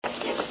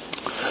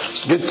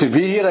It's good to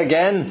be here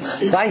again.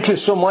 Thank you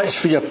so much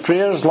for your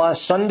prayers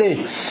last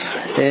Sunday.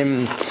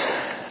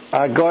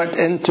 I got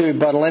into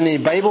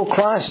Berlini Bible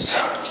class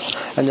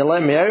and you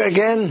let me out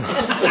again,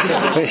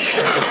 which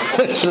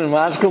is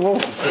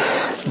remarkable.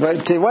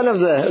 But there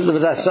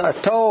was a sort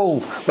of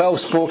tall,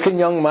 well-spoken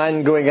young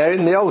man going out,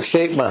 and they all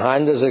shake my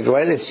hand as they go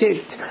out. They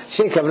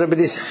shake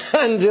everybody's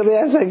hand, really,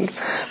 I think.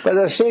 But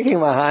they're shaking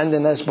my hand,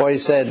 and this boy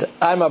said,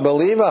 "I'm a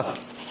believer."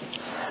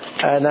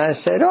 And I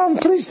said, "Oh, I'm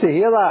pleased to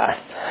hear that."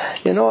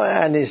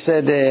 And he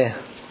said,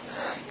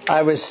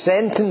 "I was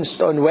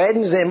sentenced on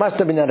Wednesday." He must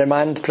have been a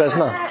remand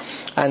prisoner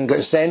and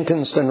got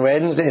sentenced on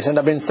Wednesday. He said,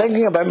 "I've been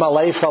thinking about my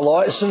life a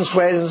lot since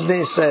Wednesday,"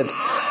 he said,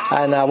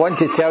 "and I want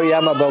to tell you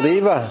I'm a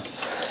believer."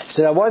 He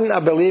said, "I wasn't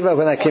a believer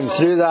when I came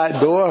through that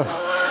door,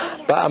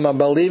 but I'm a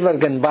believer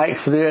going back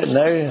through it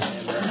now."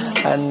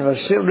 And we're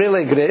still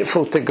really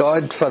grateful to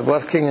God for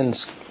working. And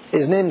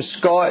his name's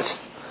Scott.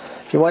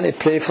 If you want to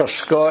pray for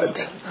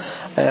Scott,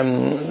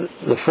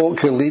 the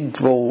folk who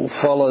lead will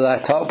follow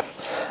that up.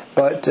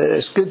 But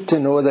it's good to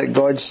know that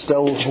God's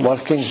still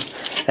working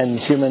in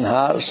human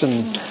hearts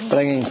and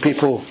bringing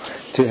people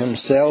to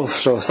himself.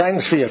 So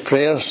thanks for your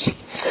prayers.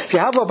 If you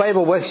have a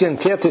Bible with you and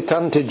care to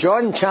turn to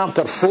John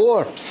chapter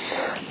 4,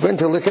 I'm going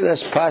to look at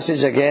this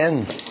passage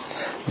again.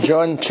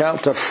 John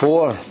chapter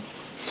 4.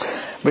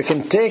 We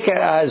can take it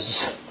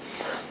as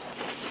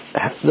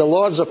the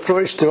Lord's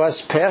approach to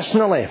us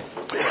personally,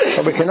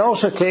 but we can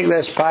also take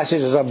this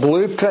passage as a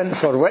blueprint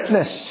for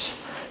witness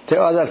to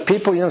other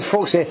people.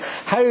 Folks say,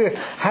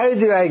 how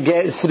do I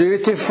get through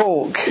to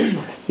folk?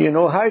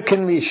 How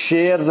can we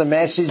share the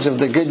message of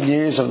the good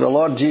news of the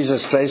Lord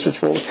Jesus Christ with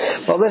folk?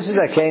 Well, this is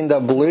a kind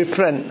of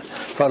blueprint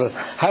for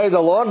how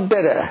the Lord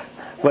did it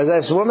with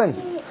this woman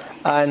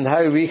and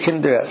how we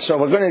can do it. So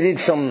we're going to read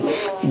from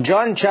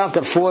John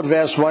chapter 4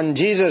 verse 1.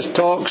 Jesus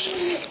talks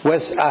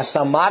with a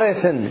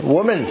Samaritan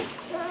woman.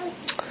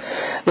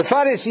 The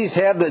Pharisees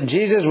heard that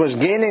Jesus was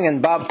gaining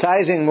and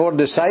baptizing more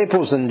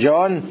disciples than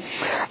John,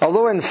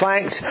 although in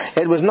fact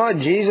it was not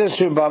Jesus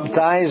who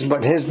baptized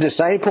but his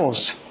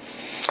disciples.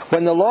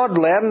 When the Lord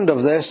learned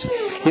of this,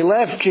 he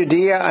left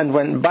Judea and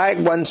went back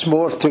once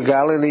more to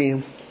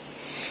Galilee.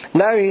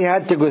 Now he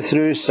had to go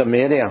through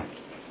Samaria.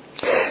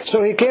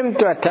 So he came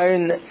to a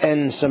town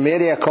in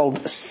Samaria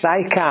called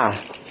Sychar,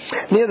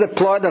 near the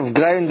plot of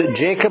ground that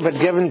Jacob had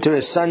given to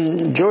his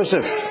son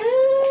Joseph.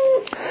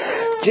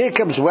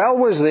 Jacob's well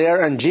was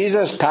there, and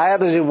Jesus,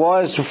 tired as he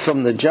was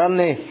from the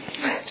journey,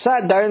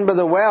 sat down by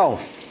the well.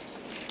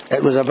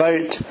 It was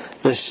about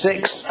the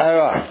 6th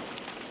hour.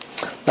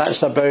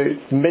 That's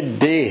about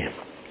midday.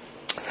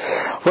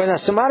 When a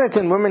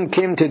Samaritan woman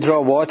came to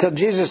draw water,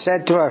 Jesus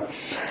said to her,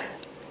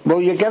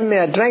 "Will you give me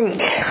a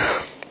drink?"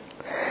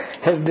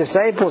 His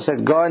disciples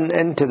had gone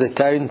into the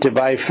town to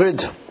buy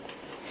food.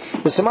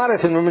 The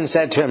Samaritan woman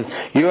said to him,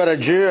 "You are a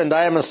Jew and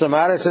I am a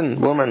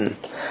Samaritan woman.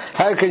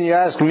 How can you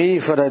ask me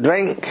for a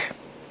drink?"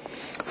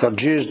 For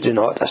Jews do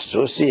not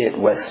associate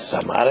with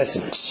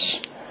Samaritans.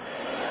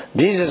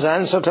 Jesus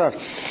answered her,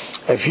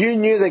 "If you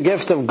knew the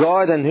gift of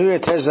God and who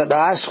it is that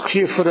asks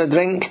you for a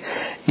drink,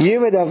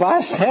 you would have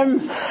asked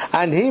him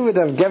and he would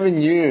have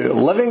given you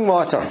living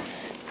water."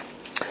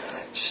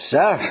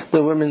 "Sir,"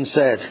 the woman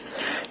said,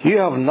 "you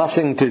have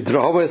nothing to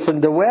draw with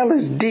and the well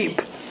is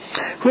deep.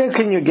 Where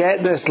can you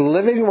get this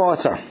living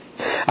water?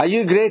 Are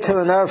you greater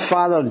than our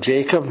father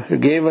Jacob, who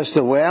gave us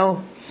the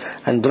well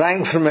and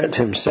drank from it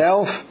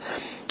himself,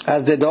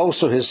 as did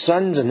also his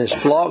sons and his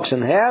flocks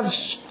and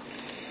herds?"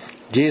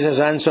 Jesus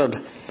answered,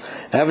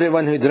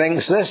 "Everyone who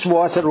drinks this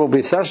water will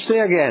be thirsty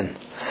again.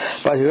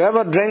 But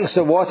whoever drinks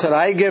the water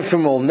I give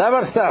him will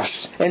never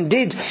thirst.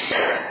 Indeed,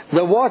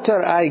 the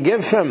water I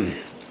give him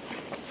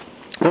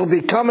will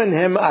become in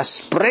him a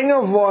spring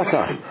of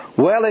water,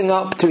 welling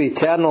up to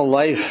eternal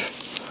life."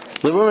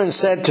 The woman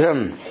said to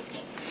him,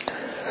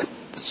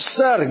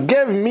 "Sir,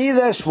 give me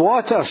this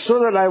water so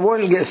that I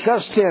won't get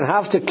thirsty and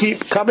have to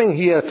keep coming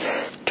here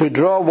to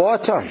draw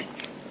water."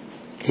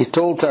 He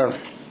told her,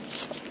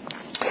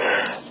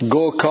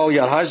 "Go call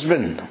your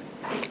husband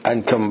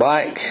and come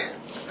back."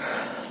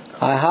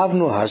 "I have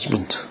no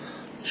husband,"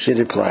 she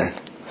replied.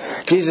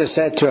 Jesus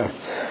said to her,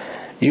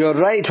 "You are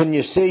right when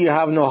you say you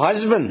have no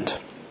husband.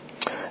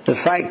 The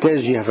fact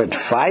is you have had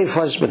 5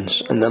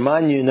 husbands, and the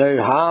man you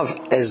now have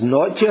is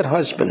not your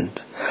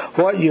husband.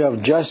 What you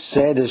have just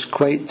said is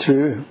quite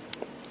true."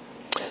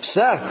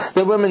 "Sir,"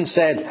 the woman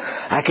said,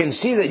 "I can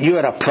see that you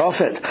are a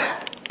prophet.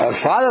 Our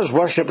fathers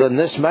worshipped on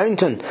this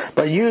mountain,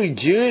 but you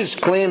Jews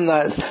claim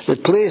that the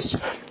place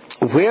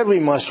where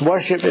we must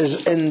worship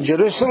is in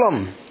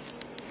Jerusalem."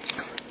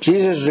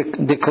 Jesus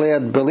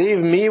declared,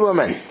 "Believe me,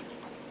 woman,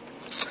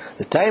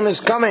 the time is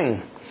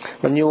coming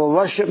when you will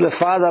worship the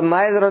Father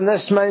neither on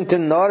this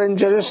mountain nor in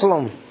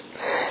Jerusalem.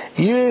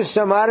 You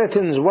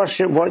Samaritans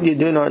worship what you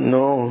do not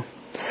know.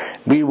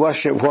 We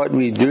worship what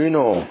we do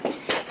know,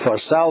 for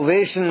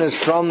salvation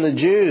is from the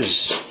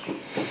Jews.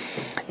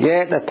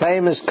 Yet the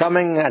time is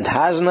coming, and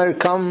has now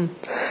come,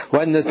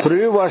 when the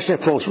true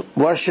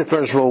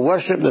worshippers will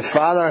worship the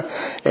Father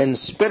in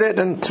spirit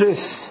and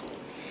truth.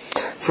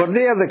 for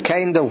they are the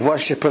kind of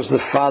worshippers the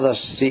Father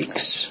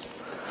seeks.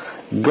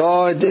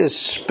 God is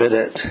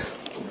spirit,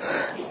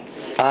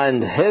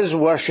 and his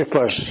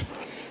worshippers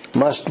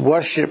must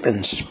worship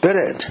in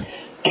spirit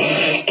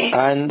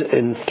and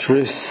in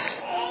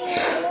truth.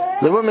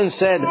 The woman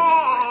said,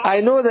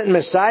 I know that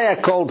Messiah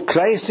called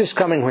Christ is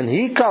coming. When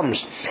he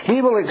comes,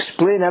 he will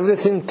explain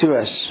everything to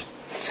us.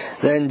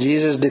 Then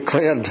Jesus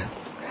declared,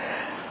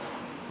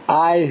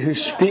 I who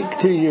speak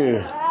to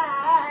you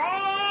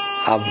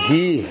am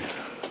he.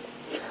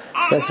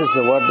 This is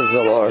the word of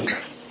the Lord.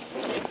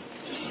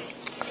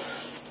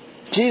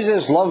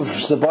 Jesus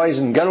loves the boys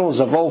and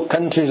girls of all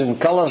countries and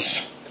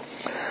colours.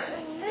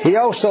 He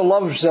also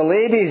loves the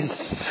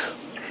ladies.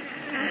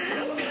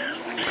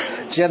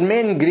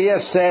 Germaine Greer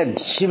said,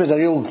 she was a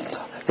real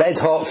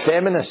red-hot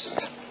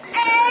feminist.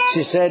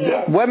 She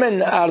said,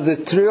 women are the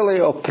truly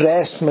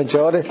oppressed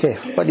majority.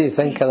 What do you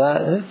think of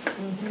that?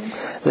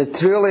 The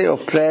truly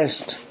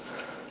oppressed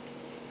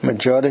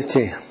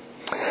majority.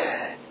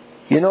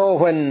 You know,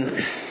 when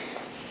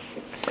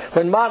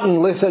Martin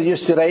Luther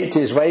used to write to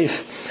his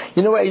wife,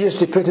 you know what he used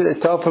to put at the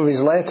top of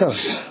his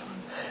letters?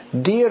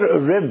 Dear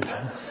Rib.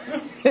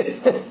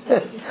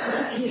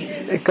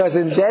 Because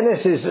in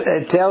Genesis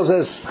it tells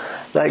us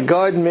that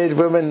God made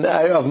woman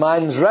out of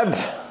man's rib.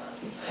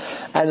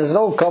 And there's an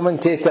old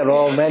commentator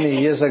many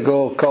years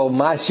ago called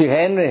Matthew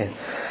Henry,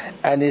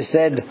 and he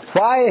said,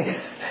 why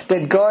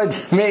did God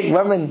make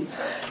women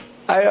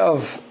out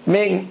of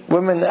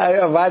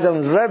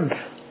Adam's rib?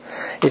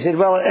 He said,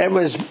 well, it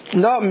was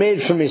not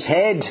made from his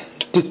head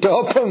to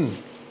top him,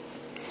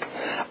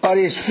 or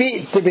his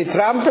feet to be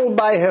trampled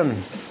by him,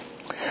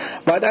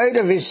 but out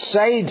of his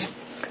side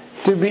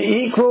to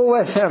be equal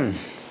with him,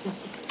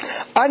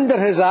 under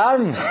his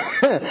arm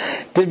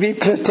to be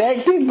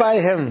protected by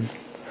him,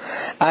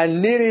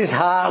 and near his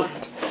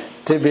heart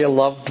to be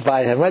loved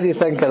by him. What do you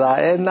think of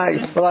that? Isn't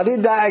that? Well, I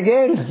read that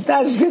again.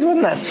 That's good,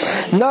 wasn't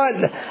it? Not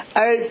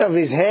out of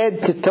his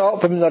head to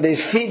top him, nor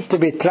his feet to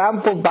be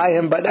trampled by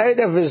him, but out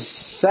of his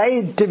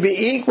side to be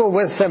equal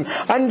with him,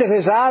 under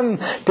his arm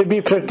to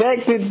be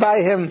protected by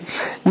him,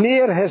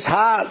 near his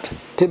heart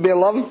to be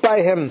loved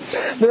by him.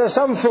 There are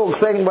some folk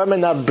think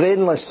women are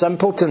brainless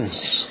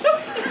simpletons.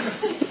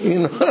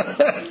 You know,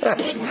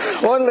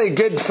 only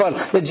good for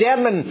the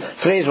German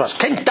phrase was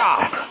Kinder,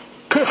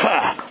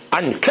 Küche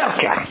and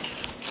Kirche.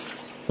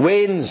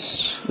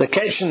 Wains, the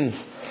kitchen,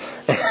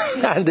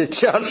 and the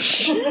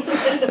church.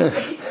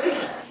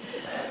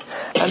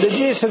 And the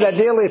Jews had a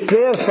daily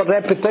prayer for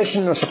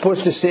repetition. They're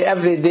supposed to say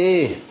every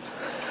day,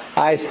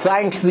 I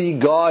thank thee,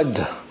 God,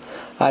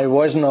 I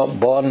was not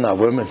born a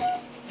woman.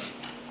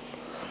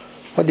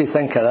 What do you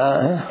think of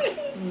that?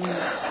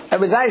 It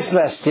was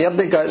actually a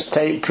scaredy guts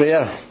type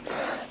prayer,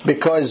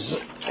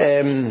 because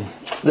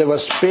they were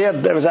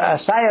spared. It was a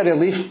sigh of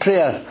relief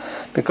prayer,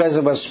 because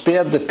they were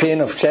spared the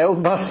pain of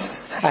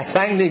childbirth. I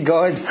thank thee,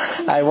 God,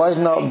 I was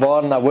not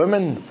born a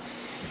woman,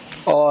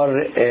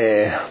 or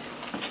a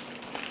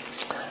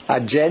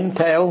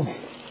Gentile,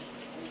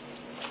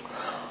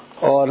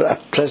 or a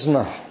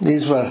prisoner.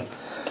 These were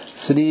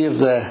three of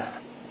the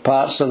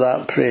parts of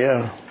that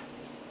prayer.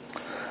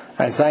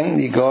 I thank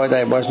thee, God,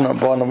 I was not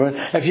born a woman.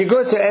 If you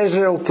go to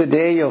Israel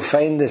today, you'll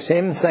find the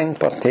same thing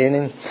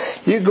pertaining.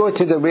 You go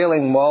to the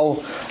Wailing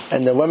Wall,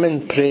 and the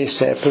women pray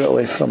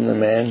separately from the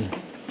men.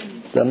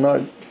 They're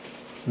not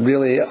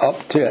really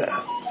up to it,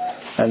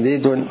 and they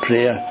don't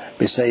pray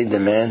beside the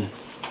men.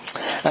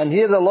 And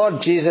here the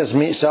Lord Jesus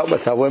meets up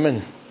with a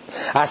woman,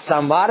 a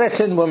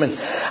Samaritan woman.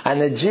 And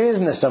the Jews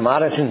and the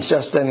Samaritans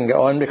just didn't get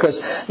on,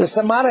 because the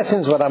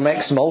Samaritans were a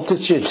mixed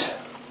multitude.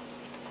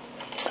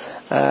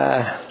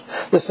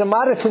 The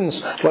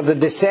Samaritans were the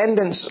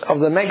descendants of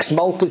the mixed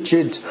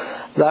multitude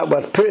that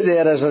were put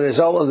there as a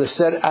result of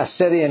the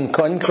Assyrian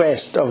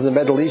conquest of the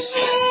Middle East.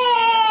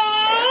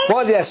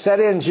 What the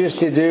Assyrians used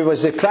to do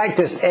was they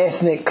practiced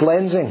ethnic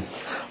cleansing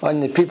on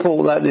the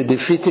people that they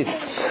defeated.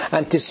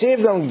 And to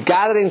save them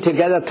gathering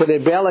together to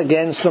rebel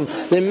against them,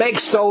 they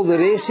mixed all the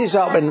races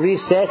up and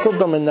resettled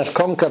them in their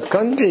conquered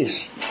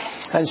countries.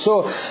 And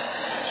so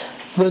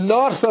the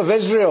north of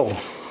Israel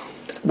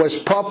was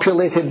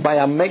populated by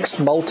a mixed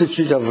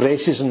multitude of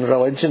races and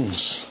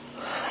religions,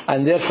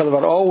 and therefore they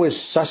were always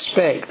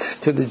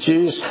suspect to the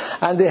Jews.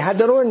 And they had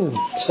their own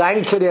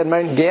sanctuary on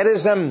Mount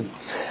Gerizim,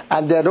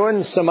 and their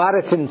own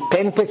Samaritan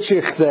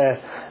Pentateuch,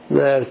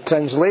 the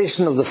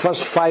translation of the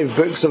first 5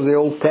 books of the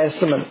Old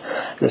Testament,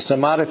 the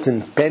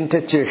Samaritan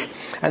Pentateuch.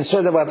 And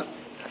so there were,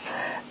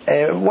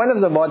 one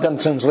of the modern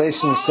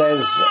translations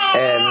says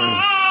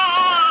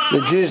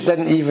the Jews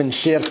didn't even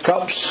share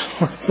cups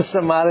with the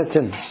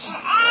Samaritans.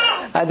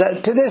 And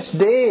to this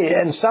day,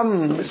 in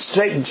some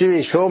strict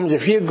Jewish homes,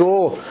 if you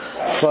go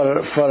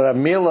for a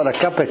meal or a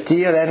cup of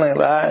tea or anything like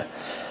that,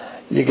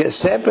 you get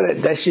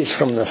separate dishes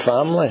from the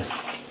family.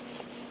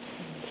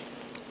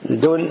 They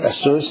don't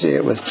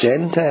associate with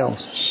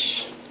Gentiles.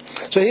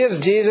 So here's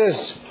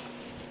Jesus,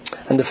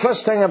 and the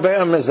first thing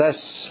about him is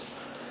this: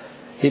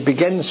 he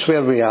begins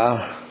where we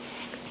are,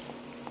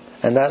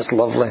 and that's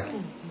lovely.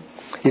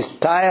 He's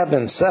tired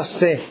and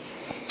thirsty.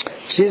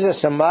 She's a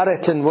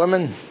Samaritan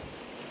woman.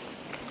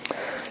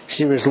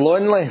 She was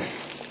lonely.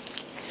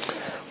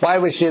 Why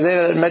was she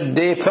there at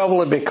midday?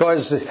 Probably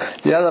because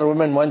the other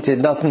women wanted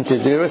nothing to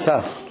do with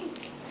her.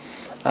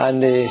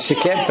 And she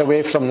kept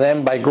away from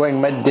them by going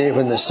midday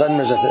when the sun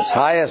was at its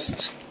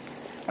highest.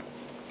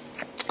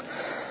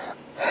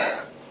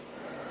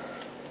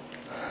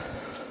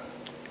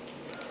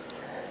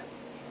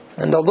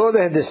 And although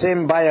they had the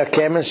same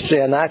biochemistry,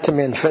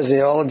 anatomy and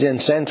physiology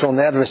and central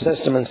nervous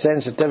system and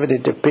sensitivity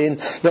to pain,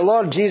 the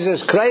Lord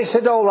Jesus Christ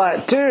had all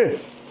that too.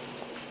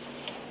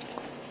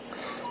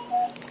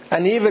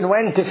 And he even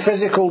went to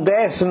physical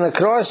death on the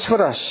cross for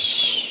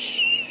us.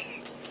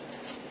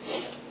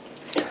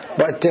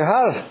 But to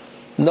her,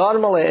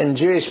 normally in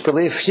Jewish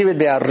belief, she would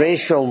be a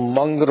racial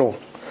mongrel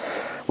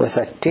with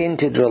a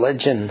tainted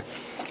religion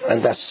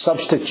and a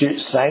substitute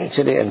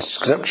sanctuary in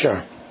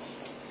Scripture.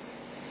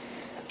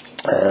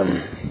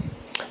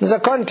 There's a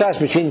contrast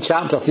between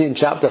chapter 3 and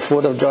chapter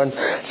 4 of John.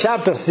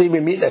 Chapter 3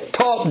 we meet the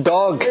top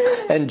dog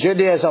in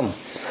Judaism.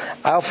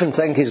 I often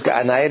think he's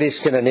got an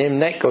Irish kind of name,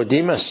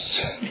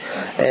 Nicodemus.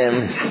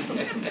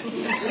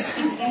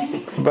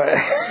 But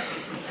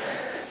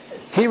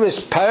he was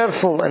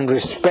powerful and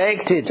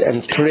respected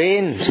and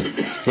trained.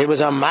 He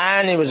was a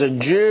man, he was a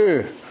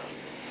Jew.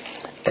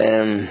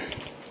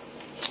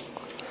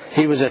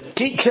 He was a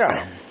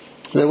teacher.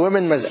 The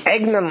woman was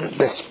ignorant,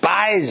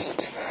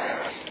 despised,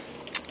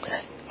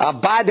 a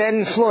bad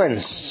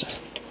influence.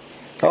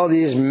 All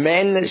these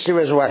men that she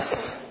was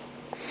with,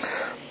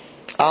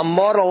 a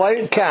moral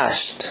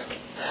outcast.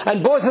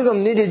 And both of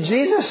them needed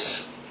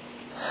Jesus.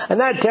 And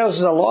that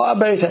tells us a lot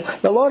about it.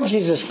 The Lord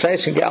Jesus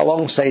Christ can get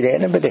alongside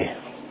anybody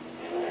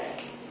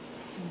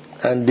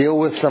and deal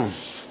with them.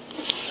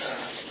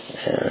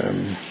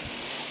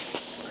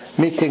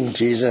 Meeting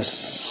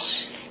Jesus.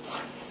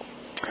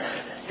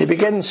 He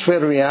begins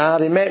where we are.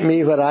 He met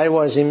me where I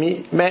was. He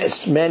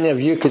met many of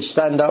you could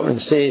stand up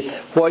and say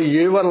what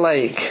you were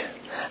like.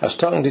 I was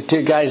talking to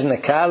two guys in the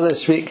car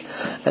this week,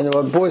 and they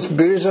were both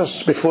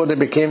boozers before they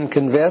became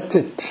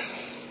converted.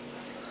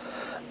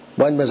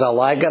 One was a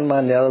lager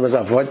man, the other was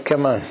a vodka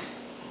man.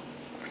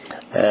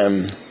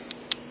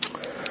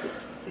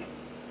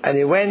 And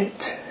he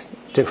went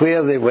to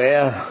where they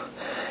were.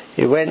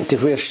 He went to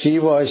where she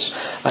was,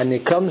 and he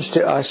comes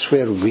to us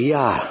where we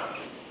are.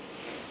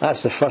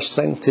 That's the first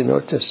thing to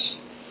notice.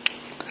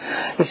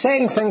 The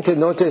second thing to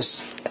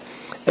notice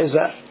is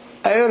that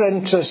our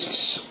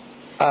interests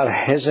are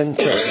his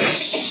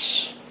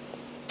interests.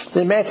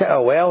 They met at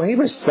a well. He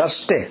was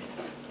thirsty.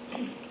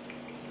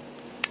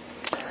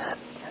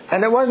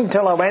 And it wasn't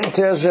until I went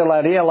to Israel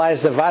I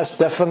realised the vast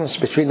difference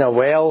between a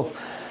well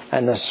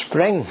and a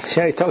spring.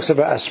 See how he talks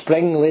about a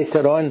spring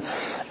later on.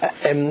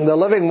 The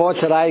living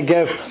water I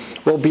give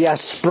will be a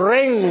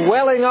spring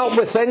welling up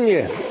within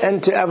you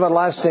into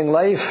everlasting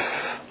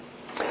life.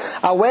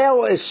 A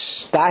well is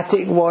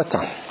static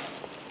water.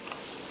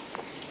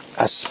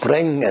 A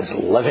spring is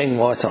living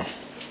water.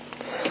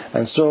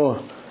 And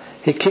so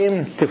he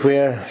came to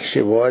where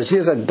she was.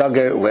 Here's a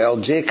dugout well,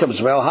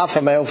 Jacob's well, half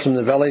a mile from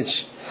the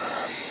village.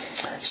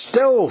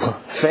 Still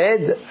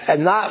fed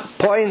in that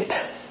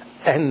point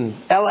in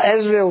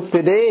Israel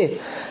today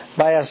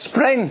by a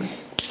spring.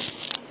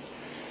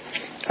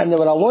 And they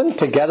were alone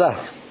together.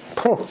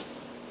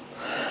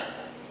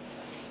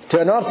 To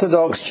an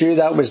Orthodox Jew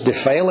that was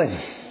defiling.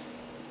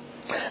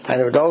 And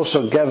it would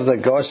also give the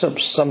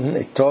gossips something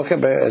to talk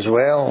about as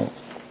well.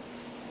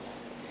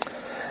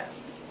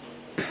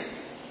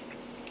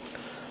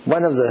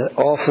 One of the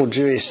awful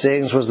Jewish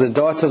sayings was the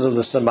daughters of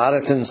the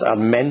Samaritans are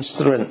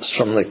menstruants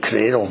from the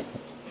cradle.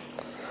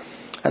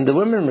 And the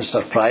woman was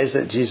surprised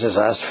that Jesus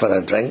asked for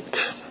a drink.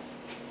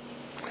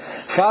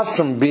 Far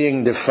from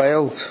being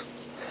defiled,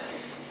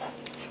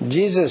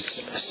 Jesus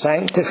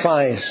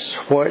sanctifies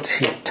what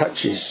he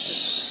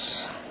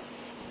touches.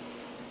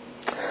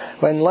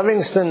 When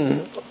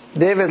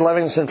David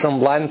Livingstone from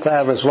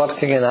Blantyre was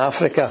working in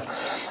Africa,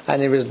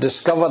 and he was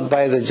discovered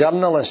by the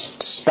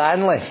journalist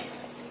Stanley,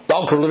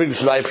 Dr.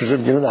 Livingstone, I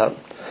presume, you know that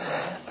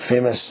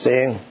famous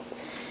saying.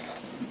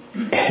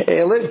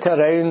 He looked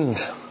around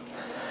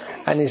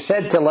and he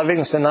said to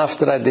Livingstone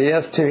after a day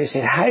or two, he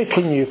said, how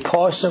can you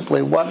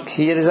possibly work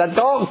here as a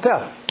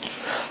doctor?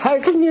 How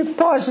can you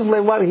possibly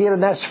work here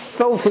in this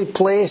filthy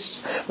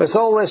place with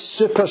all this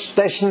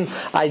superstition,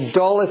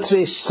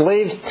 idolatry,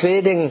 slave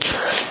trading,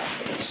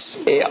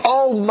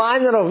 all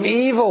manner of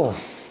evil?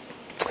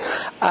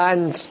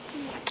 And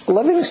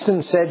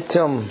Livingstone said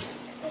to him,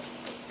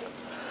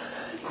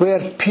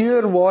 where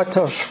pure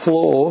waters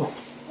flow,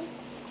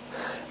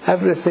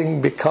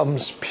 everything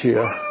becomes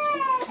pure.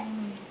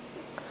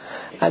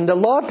 And the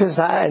Lord has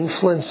that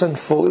influence on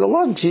folk. The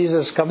Lord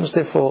Jesus comes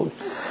to folk.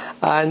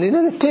 And you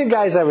know, the two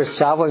guys I was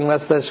travelling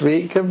with this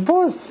week are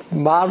both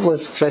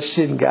marvellous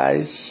Christian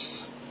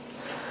guys.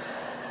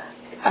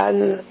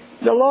 And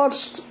the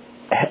Lord's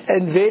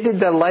invaded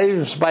their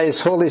lives by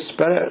His Holy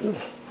Spirit.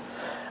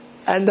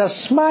 And they're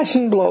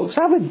smashing blokes.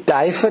 I would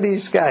die for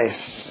these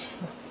guys.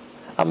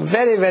 I'm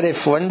very, very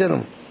fond of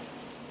them.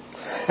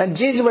 And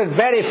Jesus was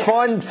very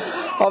fond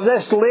of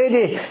this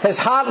lady. His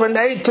heart went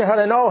out to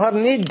her in all her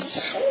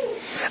needs.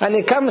 And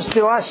he comes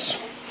to us,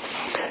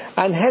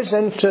 and his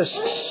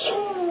interests,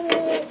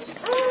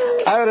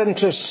 our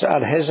interests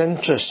are his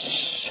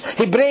interests.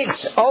 He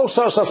breaks all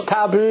sorts of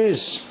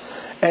taboos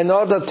in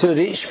order to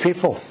reach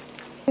people.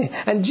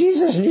 And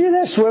Jesus knew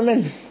this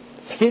woman.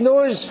 He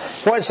knows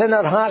what's in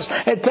her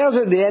hearts. It tells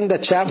at the end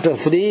of chapter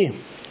 3.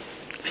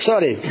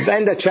 Sorry,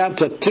 end of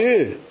chapter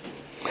 2.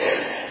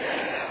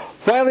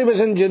 While he was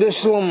in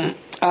Jerusalem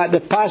at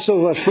the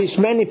Passover feast,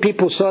 many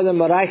people saw the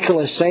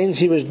miraculous signs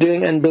he was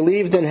doing and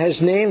believed in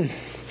his name.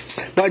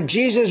 But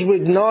Jesus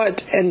would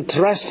not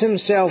entrust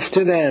himself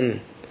to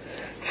them,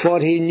 for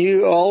he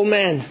knew all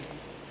men.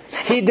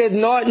 He did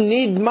not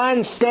need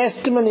man's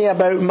testimony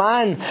about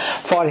man,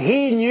 for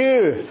he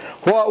knew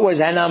what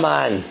was in a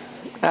man.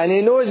 And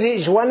he knows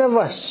each one of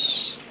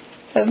us.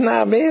 Isn't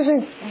that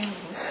amazing?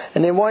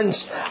 And he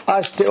wants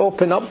us to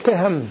open up to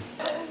him.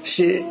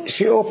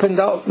 She opened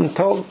up and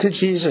talked to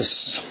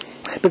Jesus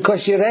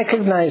because she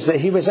recognised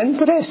that he was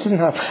interested in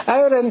her.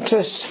 Our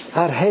interests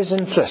are his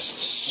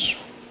interests.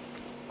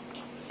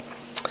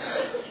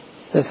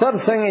 The third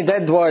thing he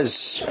did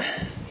was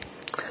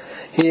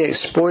he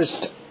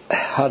exposed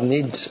her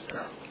need,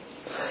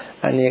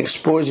 and he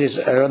exposes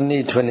our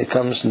need when he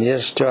comes near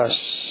to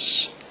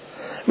us.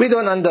 We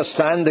don't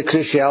understand the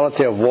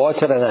cruciality of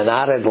water in an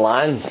arid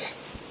land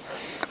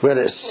where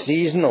it's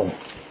seasonal.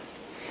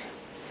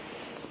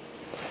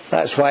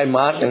 That's why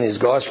Mark in his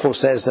Gospel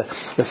says that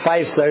the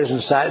 5,000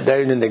 sat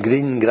down in the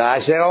green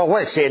grass. They say, oh,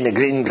 what's saying the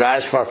green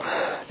grass for?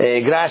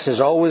 Grass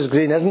is always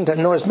green, isn't it?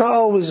 No, it's not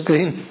always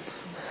green.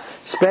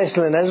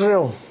 Especially in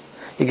Israel.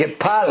 You get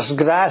parched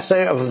grass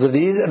out of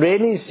the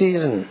rainy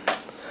season.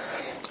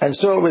 And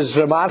so it was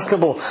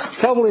remarkable.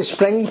 Probably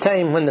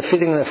springtime when the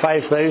feeding of the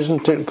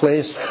 5,000 took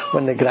place,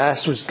 when the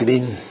grass was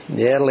green.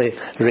 The early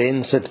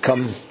rains had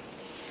come.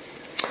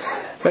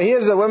 But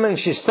here's the woman,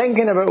 she's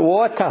thinking about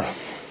water.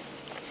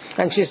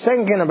 And she's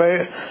thinking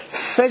about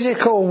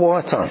physical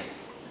water.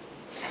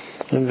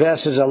 In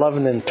verses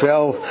 11 and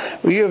 12,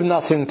 well, you have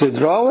nothing to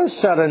draw with,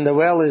 sir, and the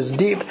well is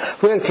deep.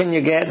 Where can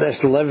you get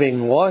this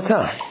living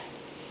water?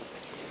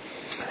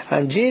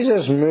 And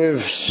Jesus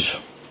moves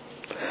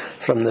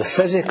from the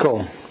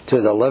physical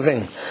to the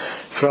living,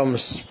 from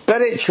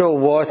spiritual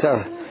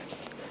water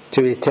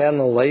to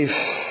eternal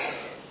life.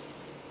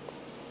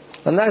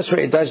 And that's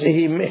what he does.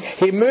 He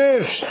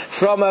moves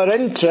from our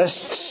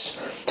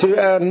interests to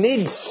our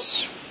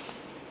needs.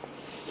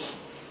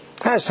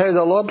 That's how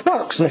the Lord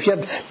works. And if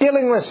you're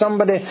dealing with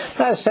somebody,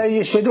 that's how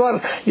you should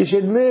work. You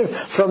should move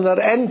from their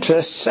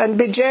interests and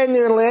be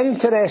genuinely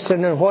interested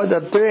in what they're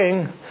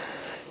doing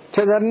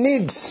to their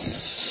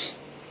needs.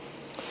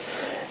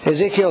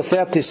 Ezekiel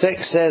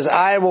 36 says,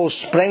 I will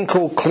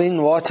sprinkle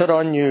clean water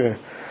on you,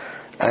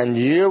 and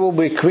you will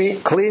be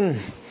clean.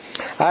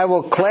 I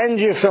will cleanse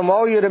you from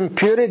all your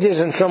impurities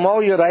and from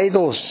all your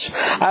idols.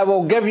 I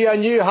will give you a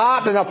new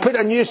heart, and I'll put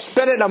a new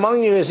spirit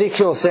among you.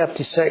 Ezekiel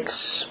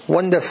 36.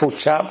 Wonderful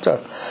chapter.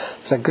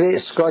 There's a great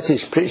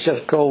Scottish preacher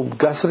called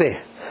Guthrie,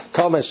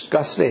 Thomas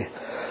Guthrie.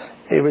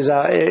 He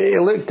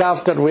looked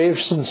after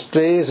waifs and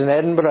strays in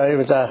Edinburgh. He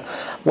was a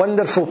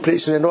wonderful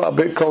preacher. He wrote a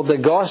book called The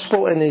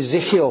Gospel in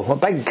Ezekiel, a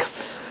big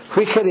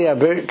whookery a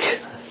book,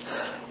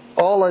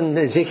 all in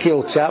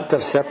Ezekiel chapter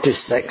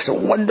 36. A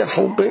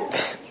wonderful book.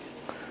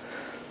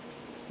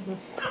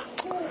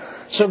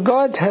 So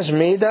God has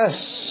made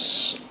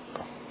us,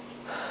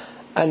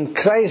 and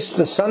Christ,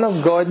 the Son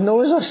of God,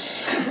 knows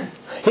us.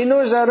 He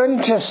knows our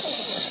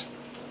interests.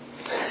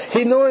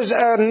 He knows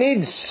our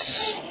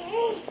needs.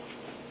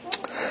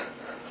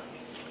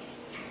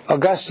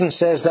 Augustine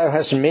says, Thou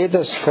hast made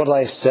us for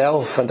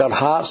thyself, and our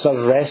hearts are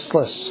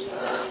restless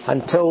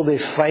until they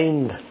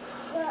find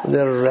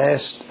their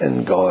rest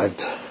in God.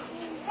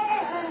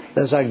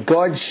 There's a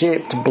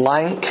God-shaped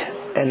blank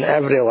in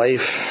every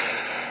life,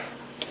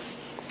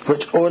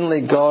 which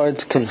only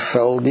God can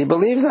fill. Do you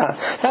believe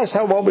that? That's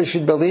what we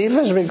should believe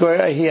as we go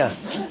out of here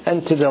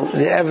into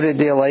the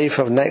everyday life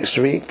of next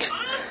week.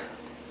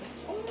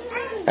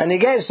 And he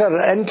gets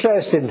her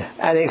interested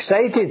and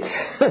excited.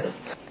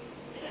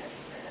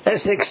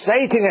 It's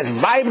exciting, it's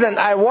vibrant,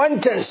 I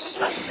want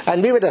it.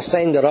 And we would have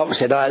signed her up and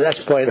said, at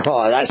this point,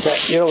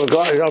 that's it. We've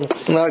got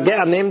to get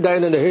her name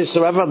down in the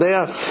whosoever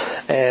there.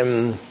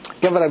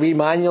 Give her a wee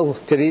manual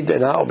to read,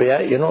 and that'll be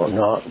it.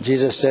 No,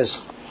 Jesus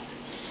says,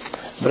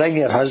 bring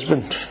your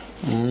husband.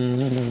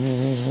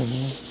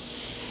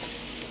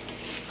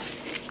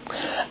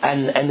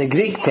 And the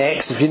Greek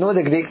text, if you know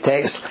the Greek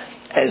text,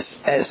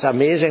 it's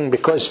amazing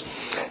because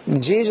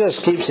Jesus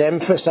keeps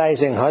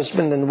emphasising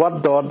husband in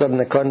word order in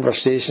the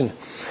conversation.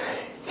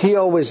 He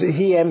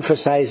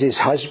emphasises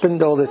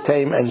husband all the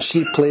time, and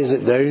she plays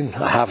it down.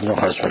 I have no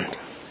husband,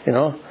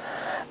 And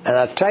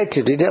I tried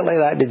to read it like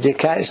that. Did you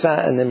catch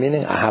that in the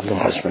meaning? I have no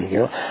husband,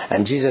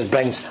 And Jesus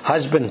brings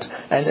husband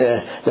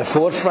into the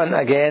forefront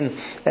again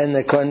in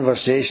the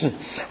conversation.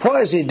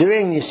 What is he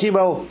doing? You see,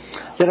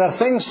 there are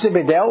things to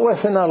be dealt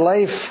with in our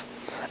life,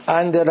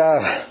 and there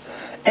are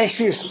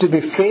issues to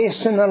be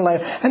faced in our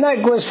life, and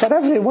that goes for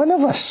every one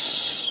of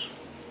us.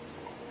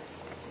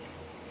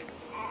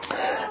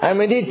 And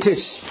we need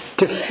to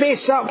to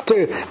face up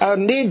to our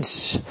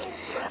needs,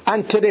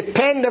 and to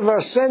repent of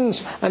our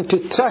sins, and to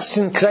trust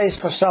in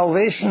Christ for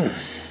salvation.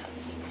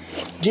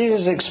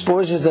 Jesus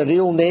exposes the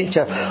real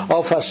nature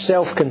of her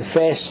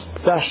self-confessed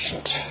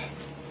thirst.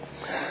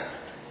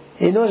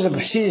 He knows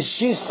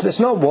it's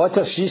not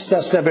water she's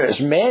thirsty about,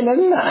 it's men,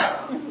 isn't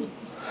it?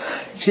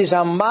 She's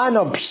a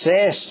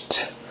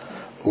man-obsessed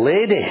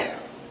lady,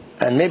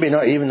 and maybe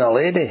not even a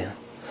lady.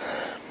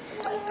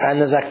 And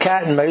there's a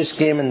cat and mouse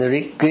game in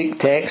the Greek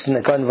text in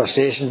the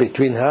conversation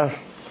between her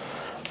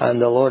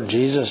and the Lord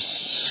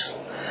Jesus.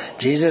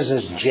 Jesus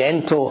is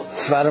gentle,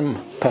 firm,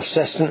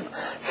 persistent,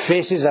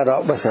 faces her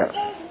up with it.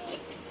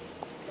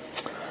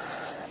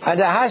 And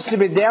it has to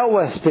be dealt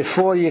with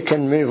before you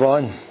can move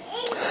on.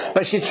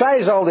 But she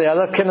tries all the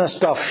other kind of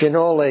stuff,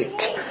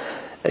 like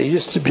it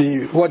used to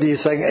be, what do you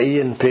think of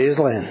Ian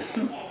Paisley?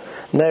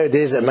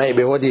 Nowadays it might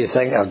be, what do you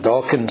think of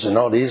Dawkins and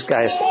all these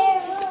guys?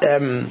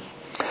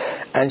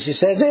 And she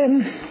said,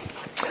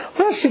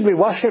 where should we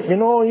worship?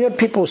 Your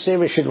people say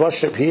we should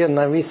worship here, and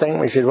now we think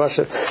we should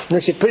worship.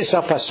 She puts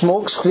up a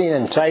smoke screen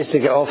and tries to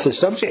get off the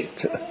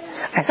subject.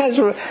 That's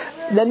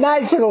the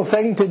natural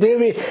thing to do.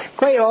 We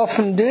quite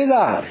often do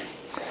that.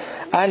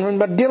 And when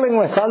we're dealing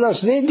with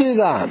others, they do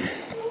that.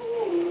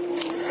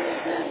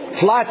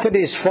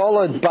 Flattery is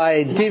followed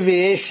by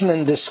deviation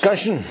and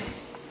discussion.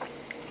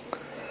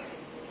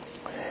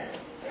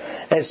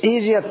 It's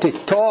easier to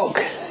talk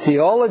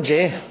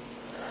theology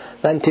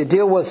than to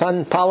deal with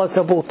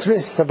unpalatable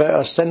truth about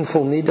our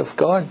sinful need of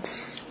God.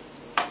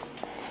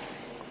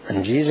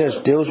 And Jesus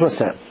deals with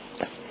it.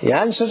 He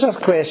answers our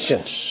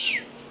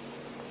questions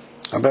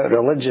about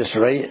religious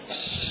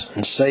rites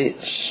and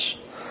sites.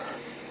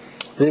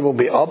 They will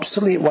be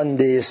obsolete one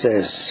day, he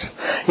says.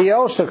 He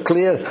also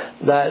clear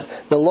that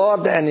the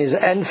Lord in his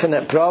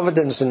infinite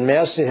providence and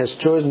mercy has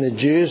chosen the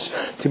Jews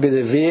to be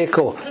the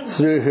vehicle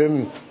through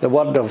whom the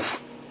word of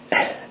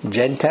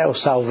Gentile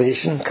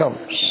salvation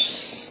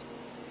comes.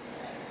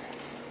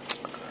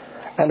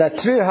 And a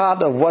true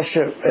heart of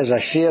worship is a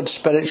shared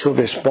spiritual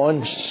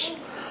response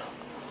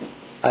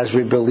as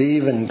we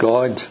believe in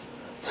God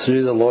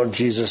through the Lord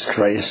Jesus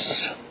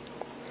Christ.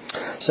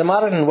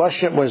 Samaritan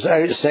worship was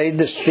outside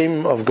the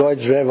stream of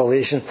God's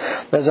revelation.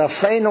 There's a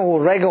final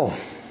wriggle,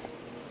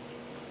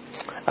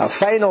 a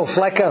final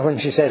flicker when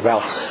she says,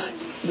 well,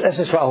 this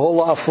is what a whole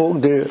lot of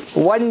folk do.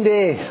 One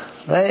day,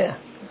 right?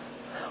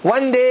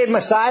 One day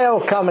Messiah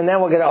will come and then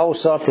we'll get it all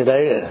sorted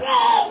out.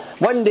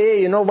 One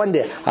day, one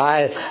day.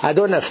 I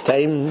don't have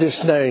time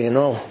just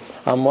now,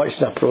 I'm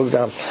watching a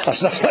programme or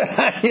stuff like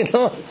that,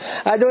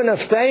 I don't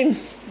have time.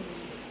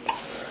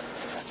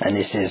 And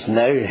he says,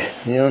 now.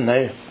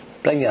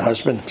 Bring your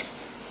husband.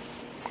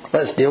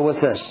 Let's deal with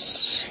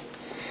this.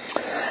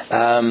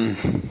 The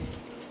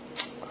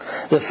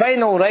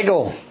final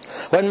wriggle.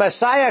 When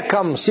Messiah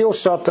comes, he'll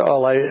sort it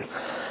all out.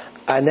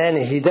 And then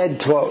he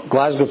did what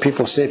Glasgow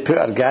people say, put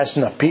our gas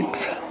in a peep.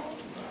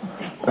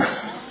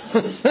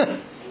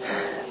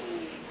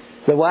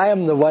 I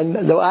am the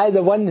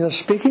one who's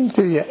speaking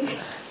to you.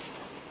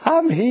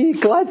 I'm he,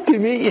 glad to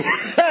meet you.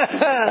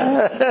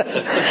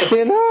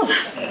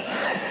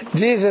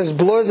 Jesus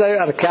blows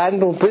out her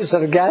candle, puts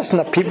her gas in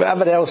a peep,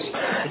 whatever else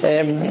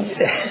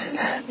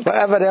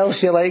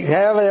you like,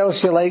 however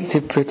else you like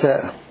to put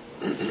it.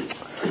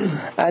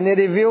 And he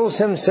reveals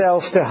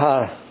himself to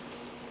her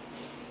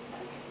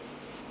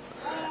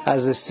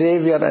as the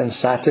Saviour and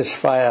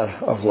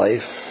Satisfier of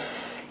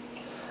life.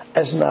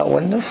 Isn't that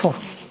wonderful?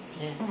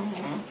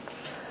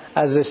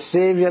 As the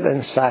Saviour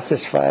and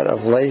Satisfier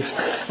of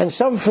life. And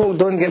some folk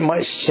don't get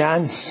much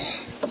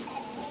chance.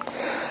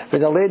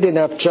 With a lady in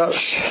our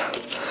church,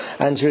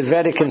 and she was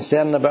very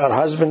concerned about her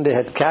husband. He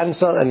had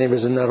cancer and he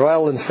was in the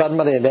Royal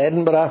Infirmary in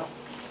Edinburgh.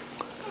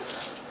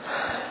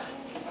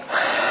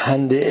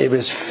 And he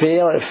was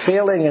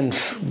failing and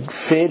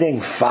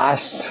fading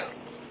fast.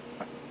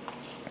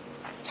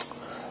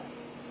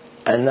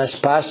 And this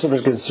pastor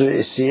was going through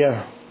to see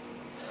her,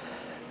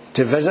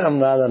 to visit him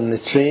rather in the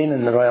train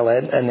in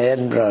the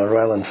Edinburgh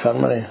Royal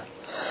Infirmary.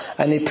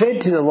 And he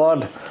prayed to the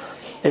Lord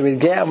he would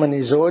get him on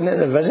his own at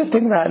the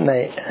visiting that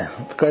night,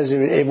 because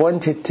he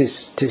wanted to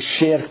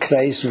share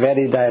Christ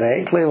very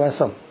directly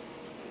with him.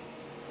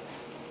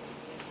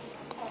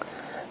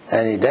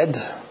 And he did.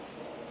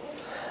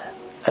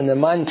 And the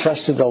man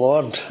trusted the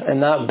Lord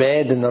in that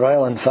bed in the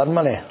Royal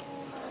Infirmary.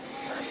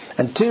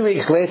 And 2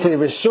 weeks later he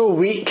was so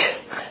weak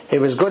he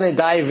was going to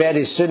die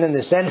very soon, and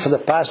they sent for the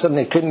pastor and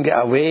he couldn't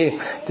get away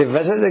to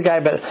visit the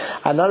guy. But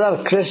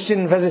another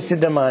Christian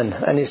visited the man,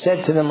 and he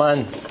said to the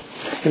man,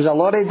 he was a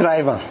lorry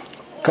driver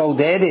called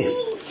Eddie,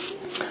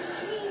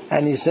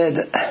 and he said,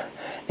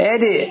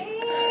 Eddie,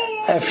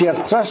 if you're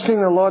trusting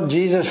the Lord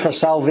Jesus for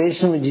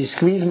salvation, would you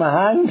squeeze my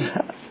hand?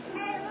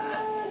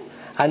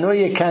 I know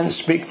you can't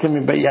speak to me,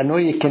 but I know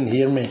you can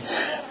hear me.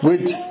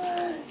 Would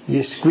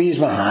you squeeze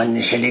my hand?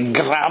 He said, he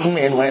grabbed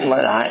me and went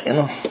like that,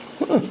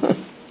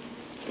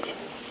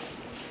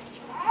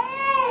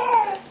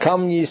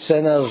 Come ye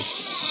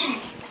sinners,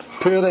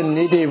 poor and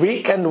needy,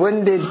 weak and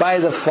wounded by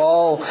the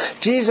fall,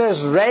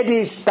 Jesus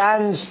ready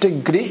stands to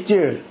greet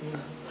you.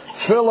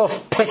 full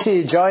of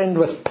pity joined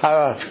with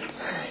power.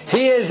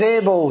 He is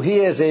able, He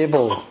is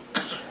able.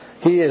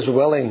 He is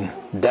willing,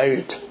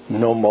 doubt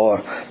no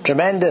more.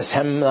 Tremendous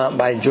hymn that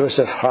by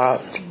Joseph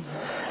Hart.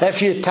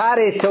 If you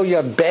tarry till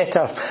you're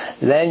better,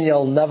 then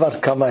you'll never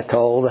come at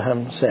all, the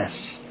hymn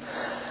says.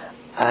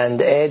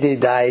 And Eddie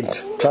died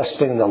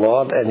trusting the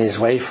Lord, and his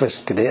wife was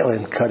greatly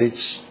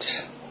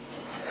encouraged.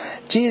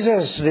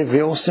 Jesus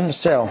reveals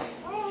himself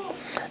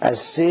as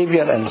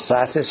Saviour and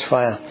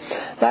Satisfier.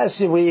 That's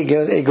the way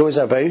he goes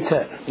about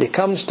it. He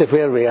comes to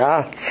where we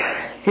are.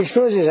 He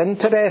shows he's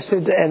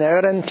interested in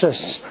our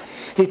interests.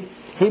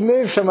 He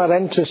moves from our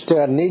interests to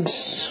our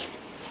needs.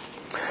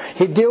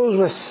 He deals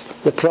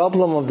with the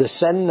problem of the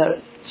sin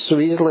that so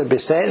easily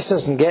besets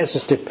us and gets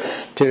us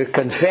to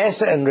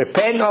confess it and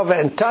repent of it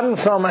and turn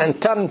from it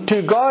and turn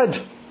to God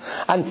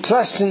and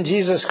trust in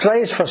Jesus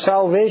Christ for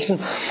salvation.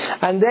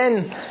 And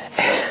then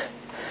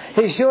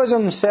he shows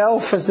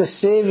himself as the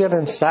Saviour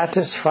and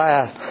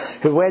Satisfier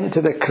who went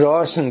to the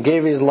cross and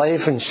gave his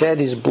life and shed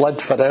his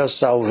blood for our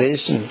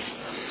salvation.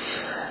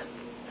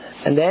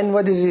 And then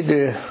what does he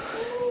do?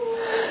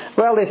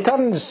 Well, he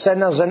turns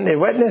sinners into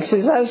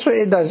witnesses. That's what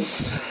he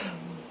does.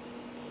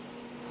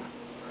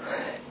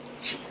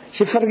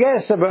 She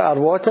forgets about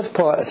our water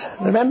pot.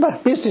 Remember,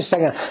 we used to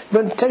sing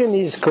singing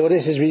these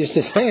choruses we used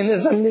to sing in the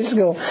Sunday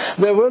school.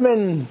 The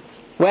woman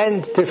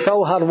went to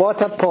fill her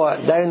water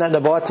pot down at the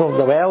bottom of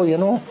the well, you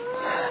know.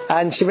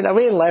 And she went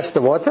away and left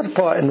the water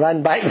pot and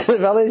ran back to the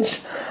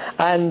village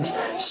and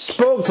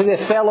spoke to the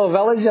fellow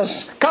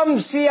villagers. Come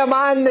see a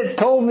man that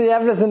told me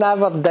everything I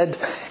ever did.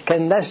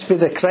 Can this be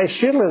the Christ?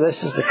 Surely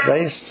this is the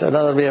Christ.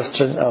 Another way of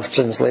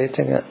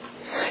translating it.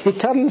 He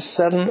turns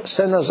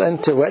sinners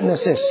into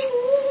witnesses.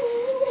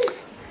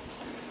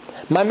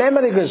 My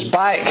memory goes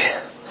back.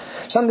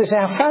 Somebody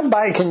said, how far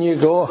back can you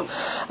go?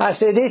 I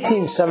said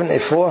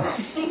 1874.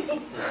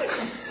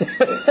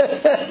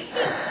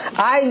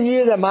 I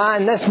knew the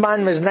man. This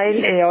man was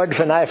 90 odd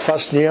when I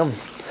first knew him.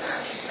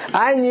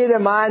 I knew the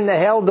man that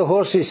held the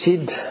horse's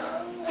head,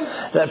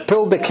 that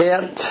pulled the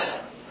cart,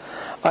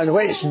 on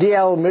which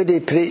D.L.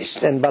 Moody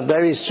preached in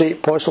Bardowie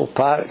Street, Postle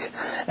Park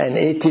in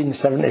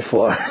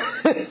 1874.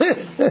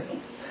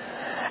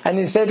 And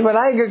he said, when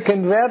I got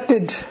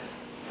converted,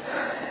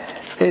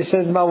 he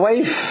said, my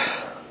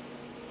wife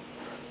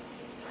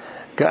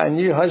got a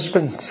new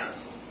husband.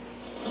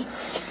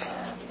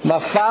 My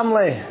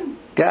family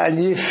got a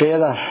new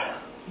father.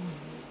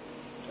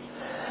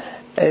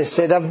 He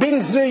said, I've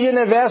been through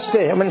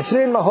university. I went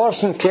through in my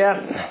horse and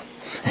cart.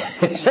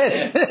 He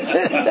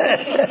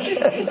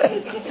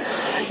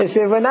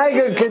said, when I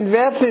got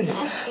converted,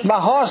 my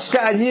horse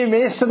got a new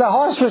master. The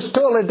horse was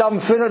totally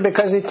dumbfounded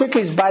because he took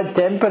his bad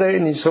temper out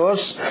in his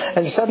horse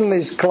and suddenly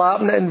he's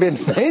clapping it and being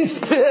nice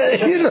to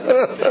it, you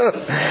know.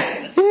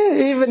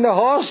 Even the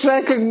horse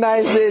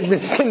recognised that he'd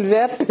been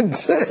converted.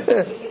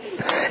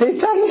 He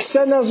turned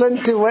sinners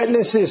into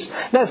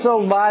witnesses. This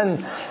old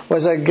man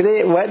was a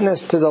great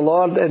witness to the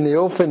Lord in the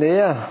open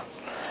air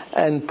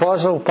in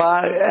Postle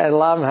Park and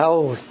Lamb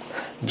Hill.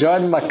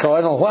 John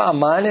McConnell, what a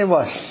man he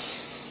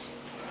was.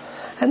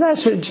 And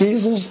that's what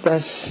Jesus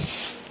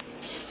does.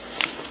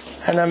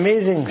 An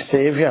amazing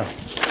Saviour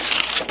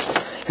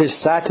who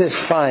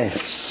satisfies.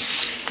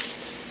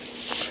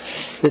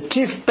 The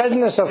chief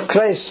business of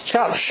Christ's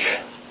church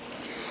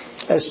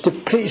is to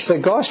preach the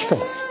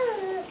gospel.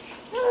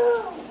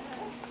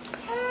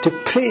 To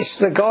preach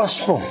the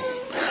gospel.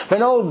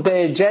 When old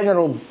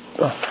General...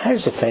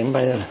 how's the time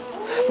by the way?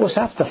 Well, it's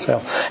after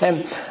 12.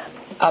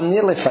 I'm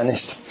nearly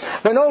finished.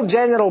 When old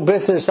General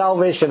Booth of the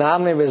Salvation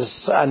Army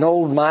was an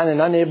old man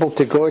and unable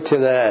to go to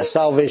the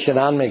Salvation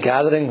Army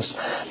gatherings,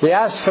 they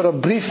asked for a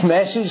brief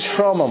message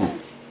from him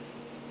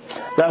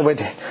that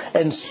would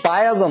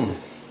inspire them.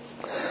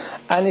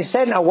 And he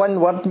sent a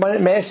one-word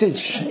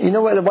message. You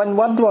know what the one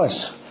word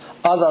was?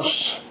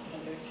 Others.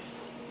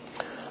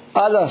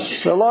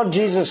 Others. The Lord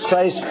Jesus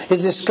Christ is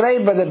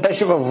described by the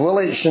Bishop of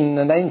Woolwich in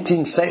the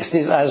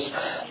 1960s as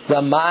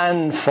the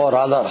man for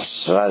others.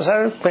 So that's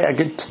quite a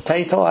good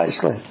title,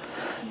 actually.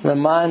 The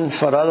man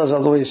for others,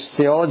 although his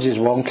theology is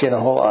wonky in a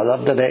whole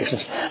other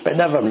directions. But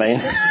never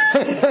mind.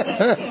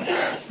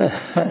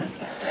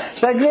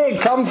 It's a great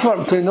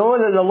comfort to know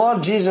that the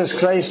Lord Jesus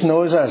Christ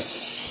knows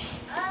us.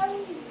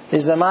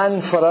 He's the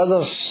man for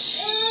others.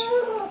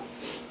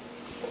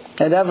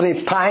 In every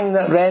pang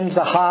that rends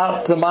the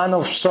heart, the man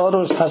of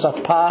sorrows has a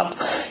part.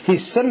 He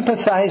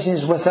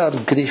sympathises with our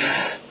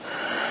grief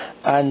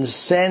and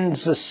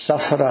sends the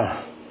sufferer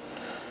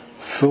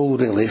full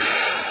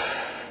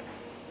relief.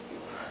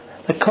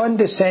 The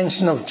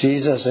condescension of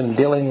Jesus in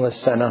dealing with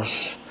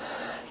sinners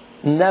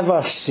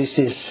never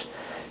ceases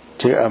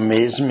to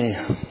amaze me.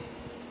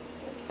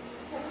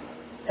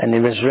 And he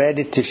was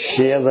ready to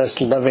share this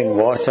living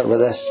water with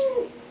this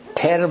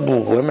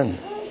terrible woman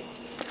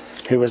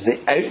who was the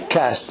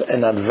outcast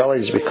in her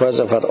village because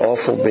of her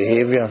awful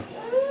behaviour.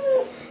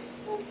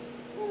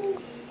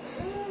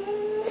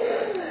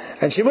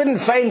 And she wouldn't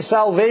find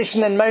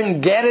salvation in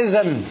Mount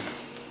Gerizim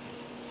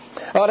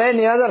or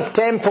any other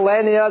temple,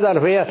 any other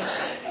where.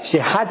 She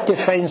had to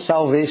find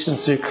salvation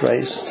through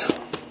Christ.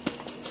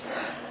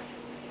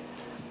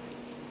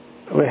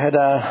 we had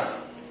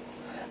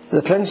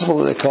the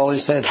principal at the college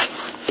said,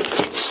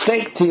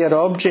 stick to your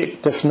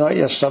object if not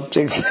your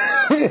subject.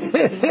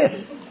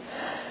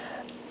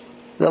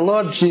 The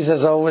Lord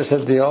Jesus always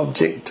had the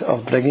object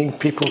of bringing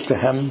people to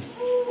Him,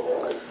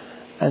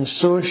 and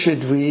so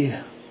should we.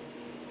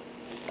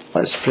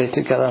 Let's pray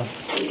together.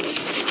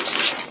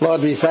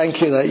 Lord, we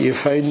thank you that you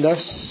found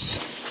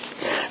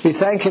us. We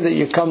thank you that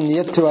you come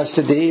near to us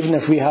today even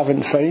if we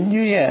haven't found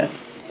you yet.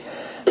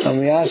 And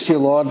we ask you,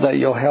 Lord, that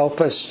you'll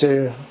help us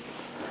to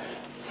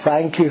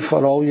thank you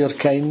for all your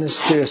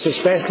kindness to us,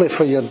 especially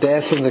for your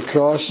death on the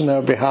cross on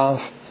our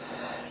behalf.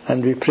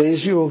 And we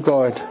praise you, O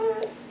God,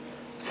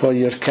 for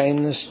your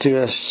kindness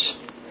to us.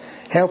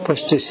 Help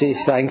us to say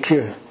thank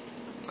you,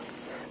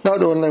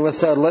 not only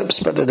with our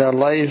lips but in our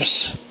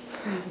lives,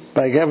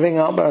 by giving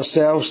up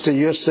ourselves to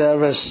your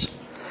service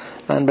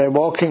and by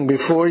walking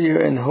before you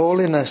in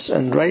holiness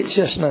and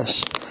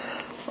righteousness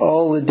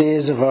all the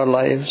days of our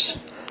lives,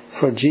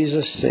 for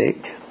Jesus'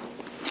 sake.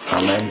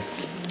 Amen.